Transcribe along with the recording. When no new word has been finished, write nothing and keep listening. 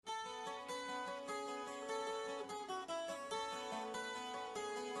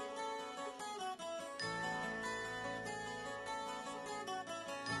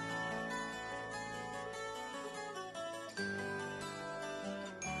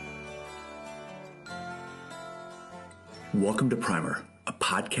Welcome to Primer, a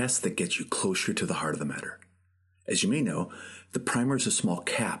podcast that gets you closer to the heart of the matter. As you may know, the primer is a small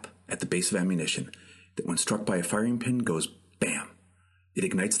cap at the base of ammunition that when struck by a firing pin goes bam. It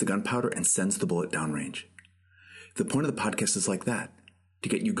ignites the gunpowder and sends the bullet downrange. The point of the podcast is like that, to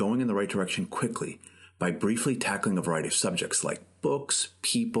get you going in the right direction quickly by briefly tackling a variety of subjects like books,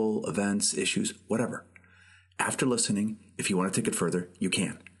 people, events, issues, whatever. After listening, if you want to take it further, you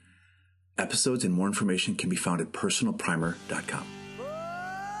can. Episodes and more information can be found at personalprimer.com.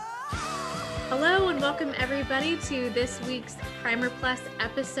 Hello and welcome everybody to this week's Primer Plus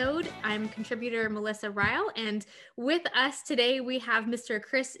episode. I'm contributor Melissa Ryle, and with us today we have Mr.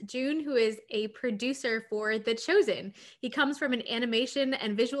 Chris June, who is a producer for The Chosen. He comes from an animation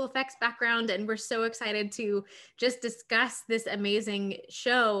and visual effects background, and we're so excited to just discuss this amazing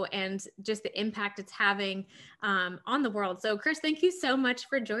show and just the impact it's having on the world. So Chris, thank you so much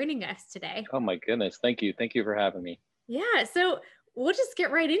for joining us today. Oh my goodness. Thank you. Thank you for having me. Yeah. So we'll just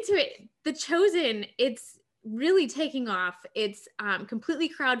get right into it. The Chosen, it's really taking off. It's completely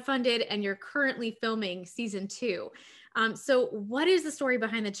crowdfunded, and you're currently filming season 2. So what is the story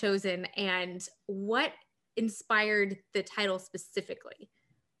behind The Chosen, and what inspired the title specifically?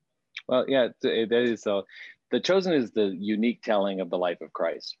 Well, yeah, that is The Chosen is the unique telling of the life of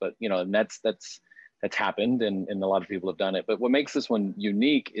Christ. But and that's happened, and a lot of people have done it. But what makes this one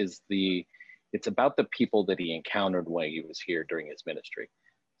unique is it's about the people that he encountered when he was here during his ministry.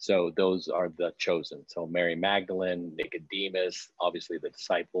 So those are the chosen. So Mary Magdalene, Nicodemus, obviously the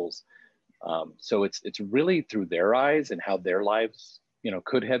disciples. So it's really through their eyes and how their lives,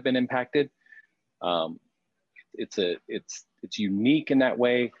 could have been impacted. It's unique in that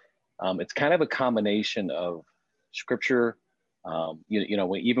way. It's kind of a combination of scripture.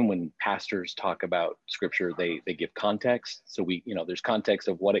 Even when pastors talk about scripture, they give context. So there's context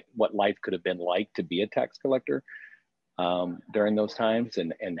of what life could have been like to be a tax collector during those times,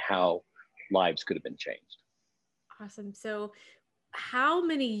 and how lives could have been changed. Awesome. So how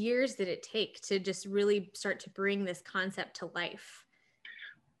many years did it take to just really start to bring this concept to life?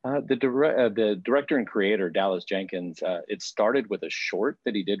 The director and creator, Dallas Jenkins, it started with a short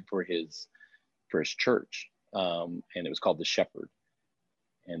that he did for his church. And it was called The Shepherd.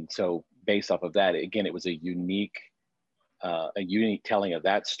 And so based off of that, again, it was a unique telling of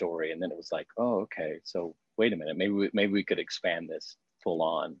that story. And then it was like, oh, okay, so wait a minute, maybe we could expand this full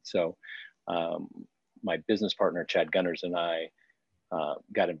on. So my business partner, Chad Gunners, and I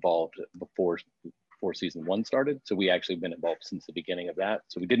got involved before season 1 started. So we actually been involved since the beginning of that.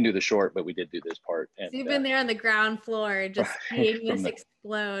 So we didn't do the short, but we did do this part. And so you've been there on the ground floor, just seeing this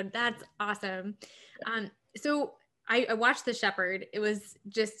explode. That's awesome. So I watched The Shepherd. It was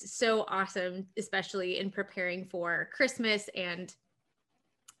just so awesome, especially in preparing for Christmas and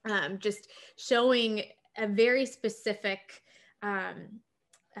just showing a very specific the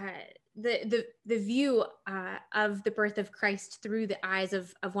view of the birth of Christ through the eyes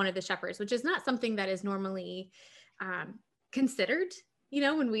of one of the shepherds, which is not something that is normally considered,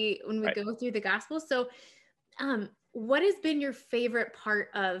 when we right. go through the gospel. So what has been your favorite part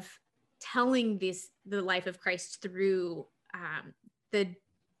of telling the life of Christ through the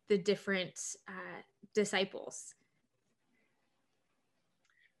different disciples?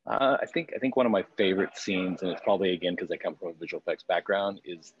 I think one of my favorite scenes, and it's probably again because I come from a visual effects background,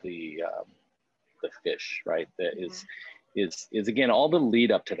 is the fish, right? That is again all the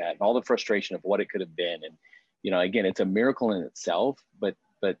lead up to that and all the frustration of what it could have been, and again it's a miracle in itself, but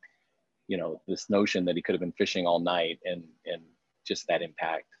this notion that he could have been fishing all night and just that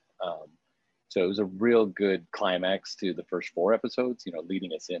impact. So it was a real good climax to the first 4 episodes,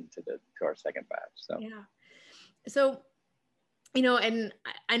 leading us into to our second batch. So yeah. So, and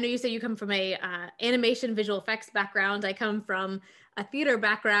I know you say you come from a animation visual effects background. I come from a theater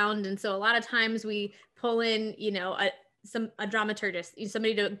background, and so a lot of times we pull in, a dramaturgist,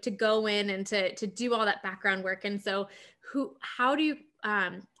 somebody to go in and to do all that background work. And so, how do you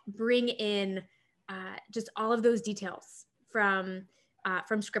bring in just all of those details from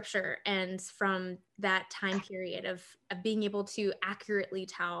scripture and from that time period of being able to accurately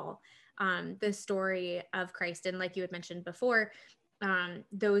tell the story of Christ? And like you had mentioned before,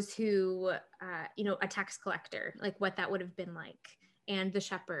 those who, a tax collector, like what that would have been like, and the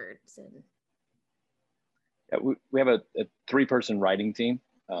shepherds. And yeah, we have a 3-person writing team.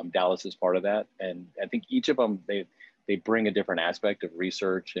 Dallas is part of that. And I think each of them, they bring a different aspect of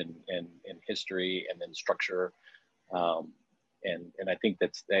research and history and then structure. And I think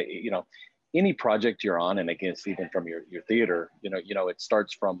that's, any project you're on, and I guess even from your theater, it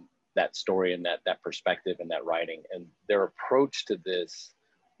starts from that story and that perspective and that writing, and their approach to this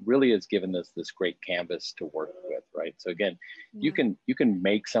really has given us this great canvas to work with, right? So again, Yeah. you can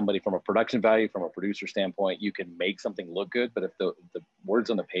make somebody from a production value, from a producer standpoint, you can make something look good, but if the words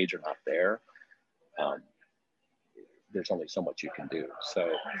on the page are not there, there's only so much you can do.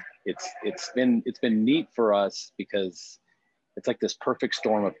 So it's been neat for us because it's like this perfect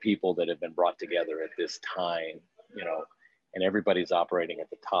storm of people that have been brought together at this time, you know, and everybody's operating at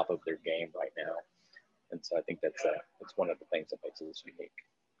the top of their game right now. And so I think that's one of the things that makes us unique.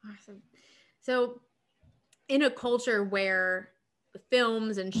 Awesome. So in a culture where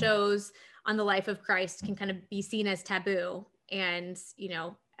films and shows on the life of Christ can kind of be seen as taboo, and, you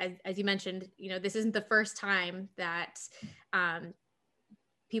know, as you mentioned, you know, this isn't the first time that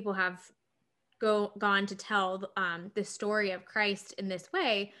people have gone to tell the story of Christ in this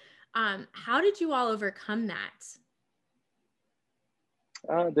way. How did you all overcome that?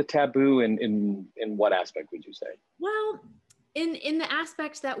 The taboo in what aspect would you say? Well, in the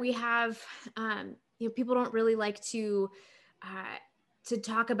aspect that we have, you know, people don't really like to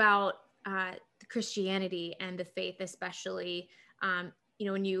talk about Christianity and the faith, especially, you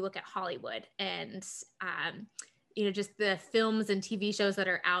know, when you look at Hollywood and, you know, just the films and TV shows that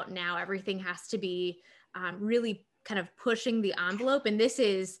are out now, everything has to be really kind of pushing the envelope. And this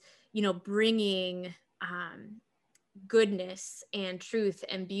is, you know, bringing goodness and truth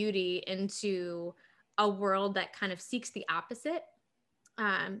and beauty into a world that kind of seeks the opposite.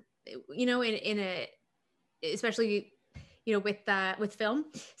 You know, in a, especially, you know, with film.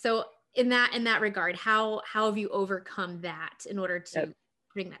 So in that regard, how have you overcome that in order to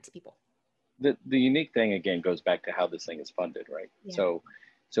bring that to people? The unique thing again goes back to how this thing is funded, right? Yeah.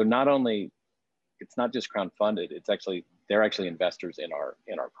 So not only, it's not just crowdfunded, it's actually, they're actually investors in our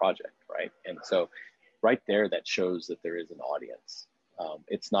project, right? And so right there, that shows that there is an audience.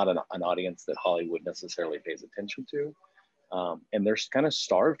 It's not an audience that Hollywood necessarily pays attention to. And they're kind of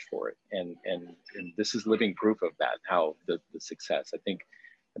starved for it. And this is living proof of that, how the success. I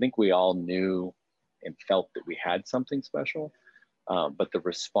think we all knew and felt that we had something special, but the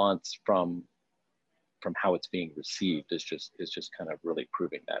response from how it's being received is just kind of really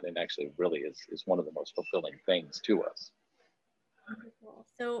proving that, and actually really is one of the most fulfilling things to us. Wonderful.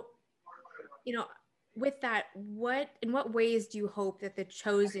 So, you know, with that, in what ways do you hope that The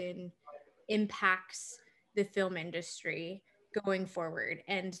Chosen impacts the film industry going forward,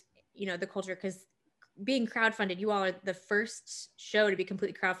 and, you know, the culture? Because being crowdfunded, you all are the first show to be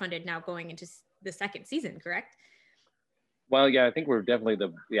completely crowdfunded now going into the second season, correct? Well, yeah, I think we're definitely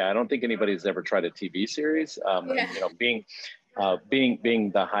I don't think anybody's ever tried a TV series. Yeah. You know,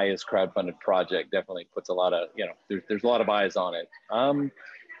 being the highest crowdfunded project definitely puts a lot of, you know, there's a lot of eyes on it.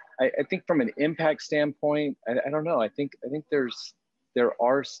 I think from an impact standpoint, I don't know. I think there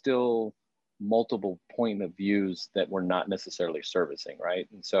are still multiple point of views that we're not necessarily servicing, right?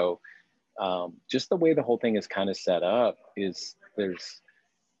 And so just the way the whole thing is kind of set up is there's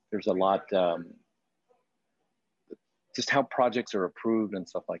a lot, just how projects are approved and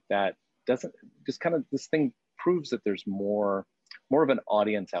stuff like that doesn't, just kind of, this thing proves that there's more of an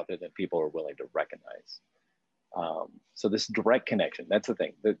audience out there that people are willing to recognize. So this direct connection, that's the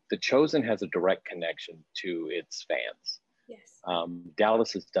thing. The Chosen has a direct connection to its fans. Yes.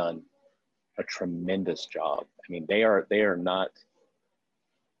 Dallas has done a tremendous job. I mean, they are not,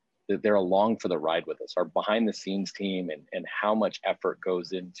 they're along for the ride with us. Our behind the scenes team and how much effort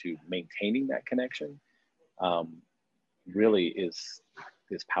goes into maintaining that connection really is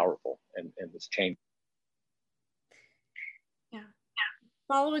powerful and this change. Yeah.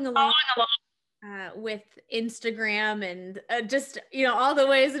 Following along with Instagram and just, you know, all the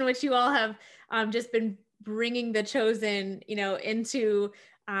ways in which you all have just been bringing The Chosen, you know, into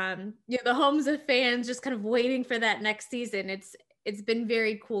you know, the homes of fans, just kind of waiting for that next season. It's been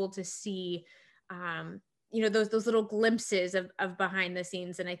very cool to see, you know, those little glimpses of behind the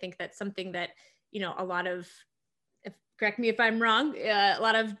scenes. And I think that's something that, you know, a lot of, correct me if I'm wrong, a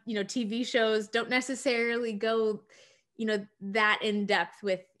lot of, you know, TV shows don't necessarily go, you know, that in depth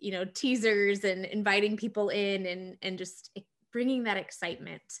with, you know, teasers and inviting people in and just bringing that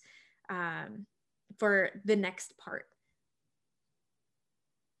excitement for the next part.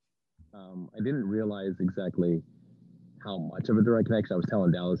 I didn't realize exactly how much of a direct connection. I was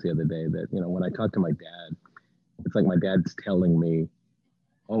telling Dallas the other day that, you know, when I talk to my dad, it's like my dad's telling me,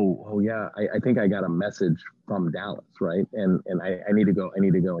 oh yeah, I think I got a message from Dallas, right? And I need to go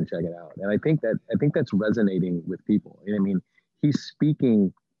and check it out. And I think that's resonating with people. I mean, he's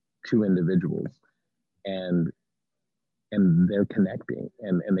speaking to individuals and they're connecting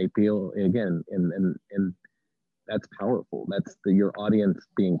and they feel, again, and that's powerful. That's your audience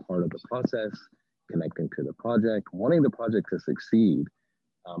being part of the process, connecting to the project, wanting the project to succeed.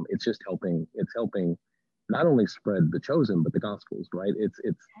 It's just helping. It's helping not only spread the chosen, but the gospels, right?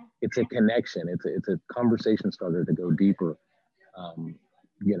 It's a connection. It's a conversation starter to go deeper.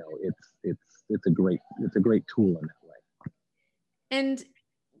 You know, it's a great tool in that way. And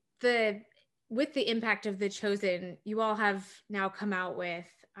with the impact of the chosen, you all have now come out with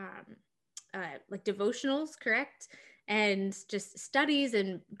like devotionals, correct? And just studies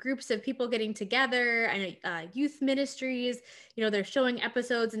and groups of people getting together, and youth ministries, you know, they're showing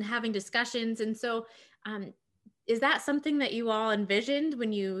episodes and having discussions. And so is that something that you all envisioned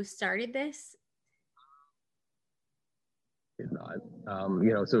when you started this? It's not.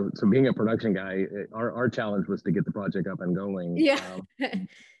 You know, so being a production guy, our challenge was to get the project up and going. Yeah.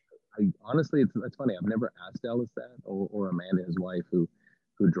 Honestly, it's funny. I've never asked Dallas that, or Amanda, his wife, who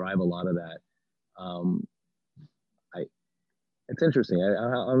drive a lot of that. It's interesting.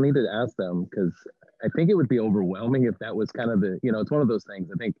 I'll need to ask them, because I think it would be overwhelming if that was kind of the, you know, it's one of those things.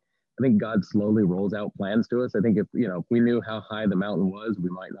 I think God slowly rolls out plans to us. I think if we knew how high the mountain was, we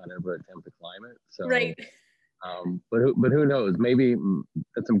might not ever attempt to climb it. So, right. But who knows? Maybe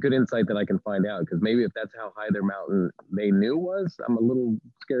that's some good insight that I can find out, because maybe if that's how high their mountain they knew was, I'm a little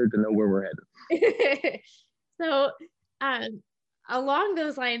scared to know where we're headed. So, along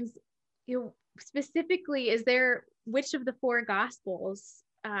those lines, specifically, which of the four gospels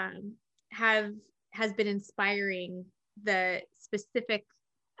has been inspiring the specific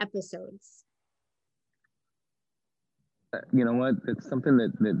episodes? You know what? It's something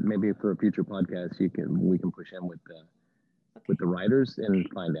that maybe for a future podcast we can push in with the writers and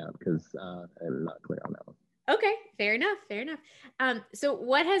find out, because I'm not clear on that one. Okay, fair enough. So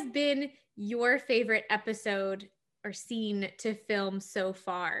what has been your favorite episode or scene to film so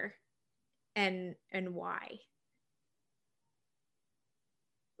far, and why?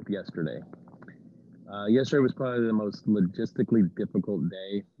 Yesterday was probably the most logistically difficult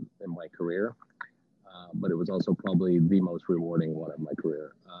day in my career, but it was also probably the most rewarding one of my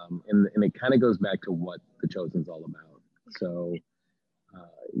career. And it kind of goes back to what The Chosen's all about. So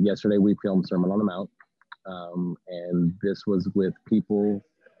yesterday we filmed Sermon on the Mount, and this was with people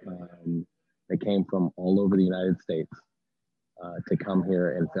that came from all over the United States to come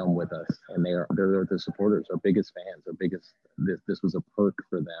here and film with us, and they're the supporters, our biggest fans, this was a perk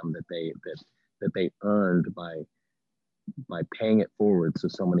for them that they earned by paying it forward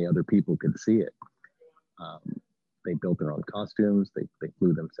so many other people could see it. They built their own costumes, they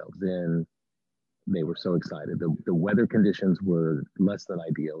flew themselves in, they were so excited. The weather conditions were less than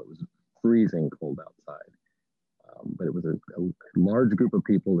ideal. It was freezing cold outside, but it was a large group of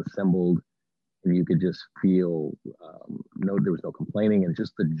people assembled, and you could just feel there was no complaining, and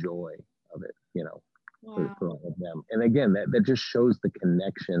just the joy of it, wow. for all of them. And again, that just shows the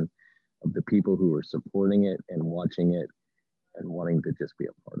connection of the people who are supporting it and watching it and wanting to just be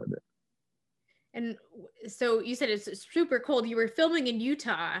a part of it. And so you said it's super cold. You were filming in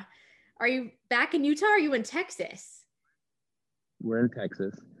Utah. Are you back in Utah, or are you in Texas? We're in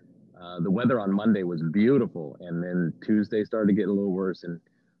Texas. The weather on Monday was beautiful, and then Tuesday started to get a little worse, and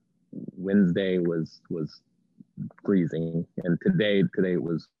Wednesday was freezing, and today it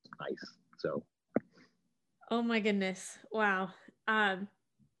was ice. So, oh my goodness, wow.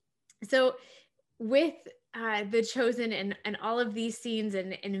 So with The Chosen and all of these scenes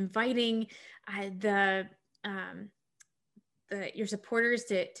and inviting your supporters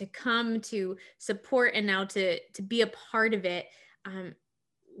to come to support and now to be a part of it,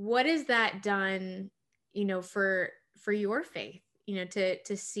 what has that done, for your faith?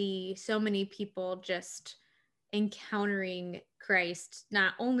 To see so many people just encountering Christ,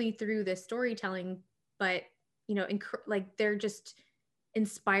 not only through the storytelling, but, like they're just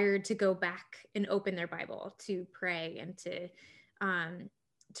inspired to go back and open their Bible, to pray, and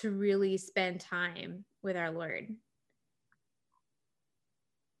to really spend time with our Lord.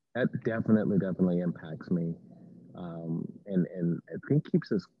 That definitely impacts me. And I think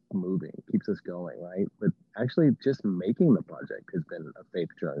keeps us moving, keeps us going, right? But actually just making the project has been a faith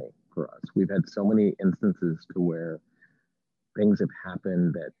journey for us. We've had so many instances to where things have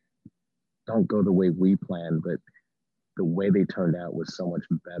happened that don't go the way we planned, but the way they turned out was so much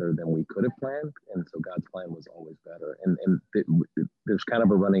better than we could have planned. And so God's plan was always better. And there's kind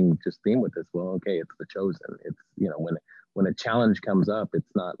of a running just theme with this. Well, okay, it's The Chosen. It's, when a challenge comes up,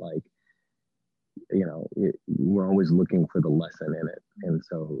 it's not like, we're always looking for the lesson in it. And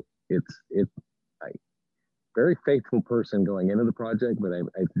so it's a very faithful person going into the project, but I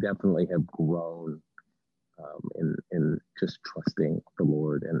definitely have grown in just trusting the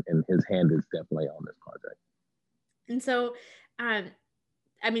Lord, and his hand is definitely on this project. And so,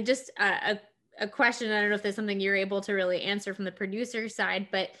 just a a question. I don't know if there's something you're able to really answer from the producer side,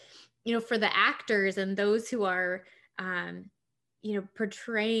 but, you know, for the actors and those who are, you know,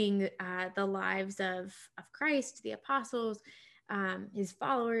 portraying the lives of Christ, the apostles, his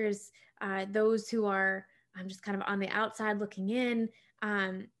followers, those who are just kind of on the outside looking in,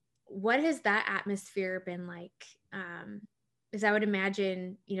 what has that atmosphere been like? Because I would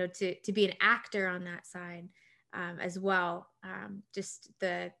imagine, you know, to be an actor on that side as well, just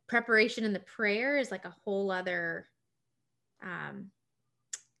the preparation and the prayer is like a whole other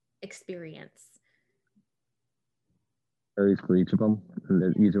experience. Varies for each of them.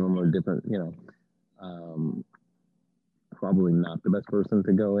 And each of them are different, you know. Probably not the best person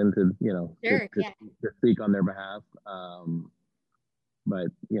to go into, you know, Sure, to speak on their behalf. But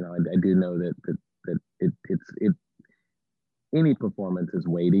you know, I do know that it's any performance is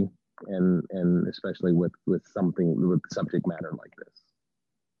weighty, and especially with something with subject matter like this.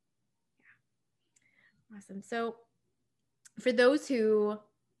 Awesome. So for those who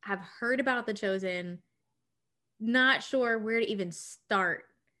have heard about The Chosen, not sure where to even start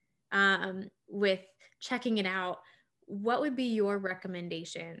with checking it out, what would be your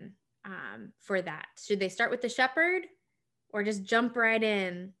recommendation for that? Should they start with The Shepherd or just jump right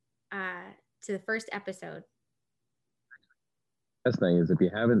in to the first episode? Best thing is, if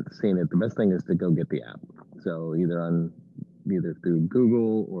you haven't seen it, the best thing is to go get the app. So either through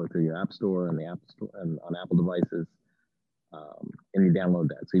Google or through your app store and the app store and on Apple devices, and you download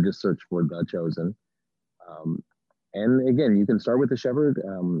that. So you just search for The Chosen. And again, you can start with The Shepherd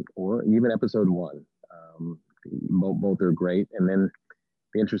or even episode 1. Both are great. And then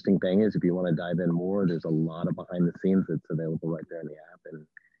the interesting thing is, if you want to dive in more, there's a lot of behind the scenes that's available right there in the app. And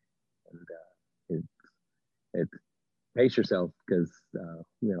it's pace yourself, because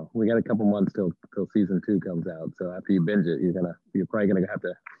you know, we got a couple months till season 2 comes out. So after you binge it, you're probably gonna have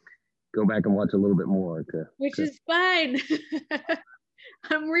to go back and watch a little bit more. Which is fine.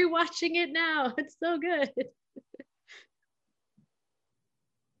 I'm rewatching it now. It's so good.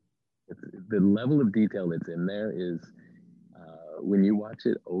 The level of detail that's in there is, when you watch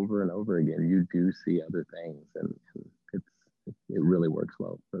it over and over again, you do see other things, and it really works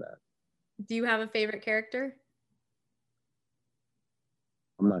well for that. Do you have a favorite character?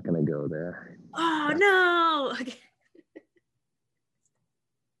 I'm not going to go there. Oh, no. Okay.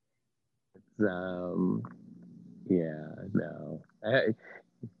 Yeah, no.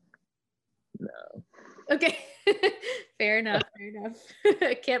 No. Okay. Fair enough.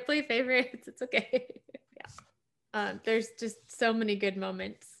 Can't play favorites. It's okay. Yeah. There's just so many good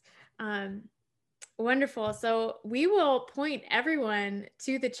moments. Wonderful. So we will point everyone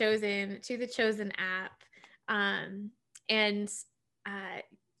to the Chosen app.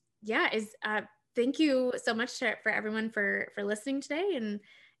 Thank you so much for everyone for listening today. And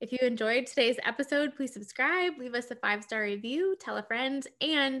if you enjoyed today's episode, please subscribe, leave us a 5-star review, tell a friend,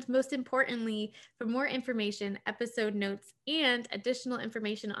 and most importantly, for more information, episode notes, and additional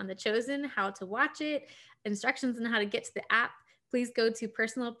information on The Chosen, how to watch it, instructions on how to get to the app, please go to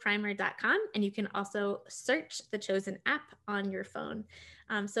personalprimer.com, and you can also search The Chosen app on your phone.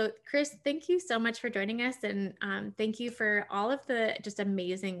 So Chris, thank you so much for joining us, and thank you for all of the just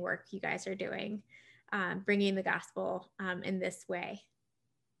amazing work you guys are doing, bringing the gospel in this way.